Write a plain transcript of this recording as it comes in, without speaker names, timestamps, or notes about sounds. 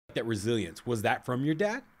That resilience, was that from your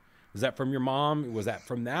dad? Was that from your mom? Was that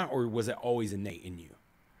from that, or was it always innate in you?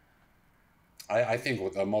 I think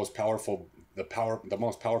with the most powerful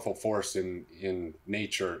force in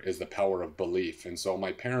nature is the power of belief. And so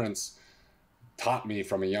my parents taught me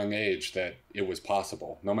from a young age that it was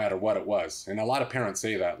possible, no matter what it was. And a lot of parents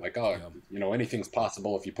say that, like, oh, Yeah. anything's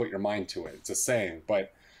possible if you put your mind to it. It's a saying,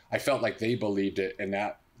 but I felt like they believed it, and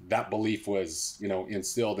that belief was,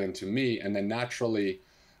 instilled into me. And then naturally,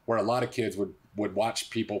 where a lot of kids would watch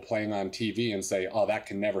people playing on TV and say, oh, that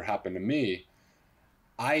can never happen to me.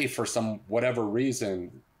 I, for some whatever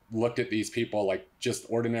reason, looked at these people like just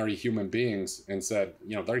ordinary human beings and said,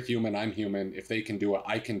 they're human, I'm human. If they can do it,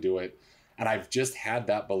 I can do it. And I've just had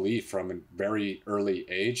that belief from a very early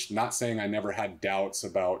age. Not saying I never had doubts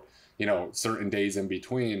about, certain days in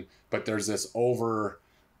between, but there's this overriding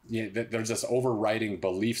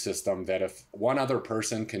belief system that if one other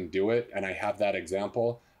person can do it and I have that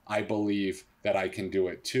example, I believe that I can do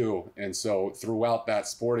it too. And so throughout that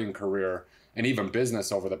sporting career and even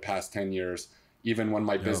business over the past 10 years, even when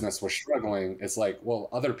my Yeah. business was struggling, it's like, well,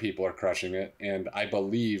 other people are crushing it. And I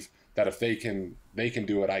believe that if they can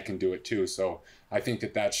do it, I can do it too. So I think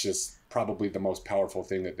that that's just probably the most powerful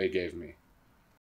thing that they gave me.